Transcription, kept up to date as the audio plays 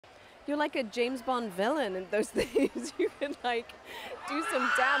you're like a James Bond villain in those things. You can like do some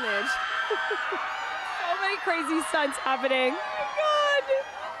damage. So many crazy stunts happening. Oh my God!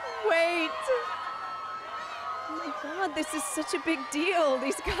 Wait. Oh my God! This is such a big deal.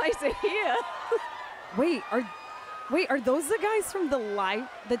 These guys are here. Wait, are those the guys from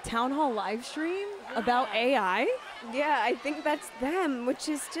the town hall live stream about AI? Yeah, I think that's them, which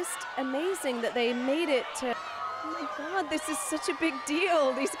is just amazing that they made it to. Oh my God! This is such a big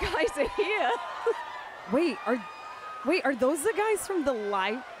deal. These guys are here. Wait, are those the guys from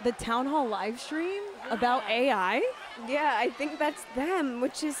the town hall live stream about AI? Yeah, I think that's them,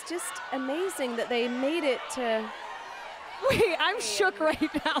 which is just amazing that they made it to. Wait, I'm shook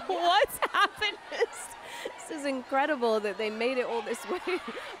right now. What's happened? This is incredible that they made it all this way.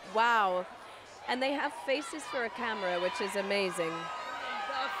 Wow. And they have faces for a camera, which is amazing.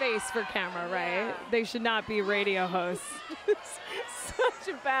 The face for camera, right? Yeah. They should not be radio hosts.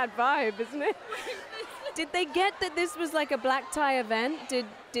 Such a bad vibe, isn't it? Did they get that this was like a black tie event? Did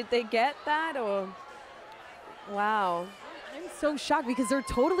they get that, or? Wow. I'm so shocked because they're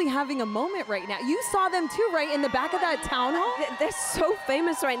totally having a moment right now. You saw them too, right, in the back of that town hall? They're so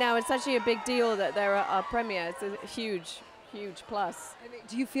famous right now. It's actually a big deal that they're a premiere. It's a huge plus. I mean,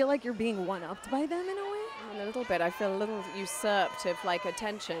 do you feel like you're being one-upped by them in a way? A little bit. I feel a little usurped of like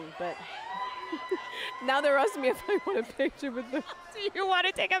attention, but now they're asking me if I want a picture with them. Do you want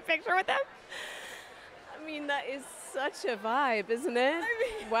to take a picture with them? I mean, that is such a vibe, isn't it?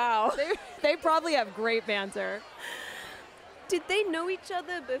 Wow. They probably have great banter. Did they know each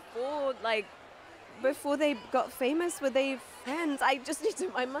other before they got famous? Were they friends? I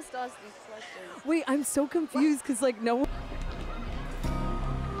must ask these questions. Wait, I'm so confused because like no one.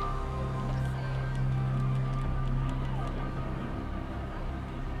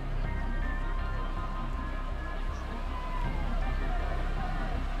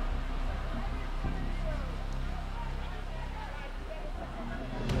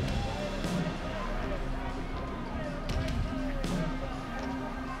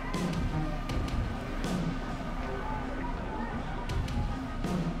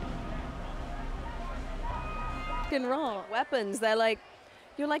 And roll. Weapons, they're like,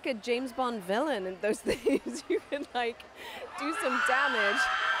 you're like a James Bond villain in those things. You can like do some damage.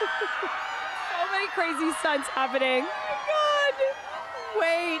 So many crazy stunts happening. Oh my God!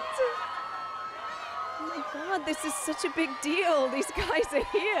 Wait. Oh my God! This is such a big deal. These guys are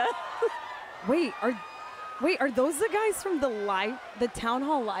here. Wait, are those the guys from the town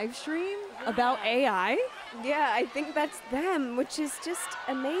hall live stream about AI? Yeah, I think that's them, which is just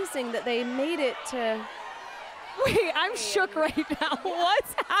amazing that they made it to. Wait, I'm shook right now.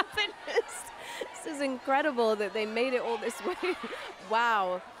 What's happened? This is incredible that they made it all this way.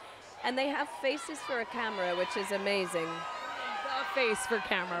 Wow. And they have faces for a camera, which is amazing. The face for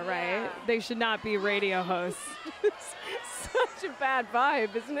camera, right? Yeah. They should not be radio hosts. Such a bad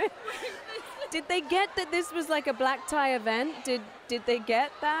vibe, isn't it? Did they get that this was like a black tie event? Did they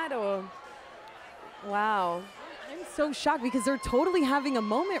get that, or? Wow. I'm so shocked because they're totally having a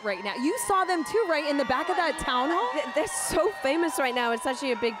moment right now. You saw them too, right, in the back of that town hall? They're so famous right now. It's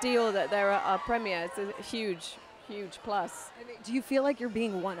actually a big deal that they're a premiere. It's a huge plus. I mean, do you feel like you're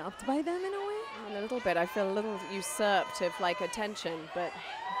being one-upped by them in a way? A little bit. I feel a little usurped of like attention, but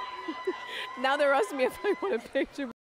now they're asking me if I want a picture.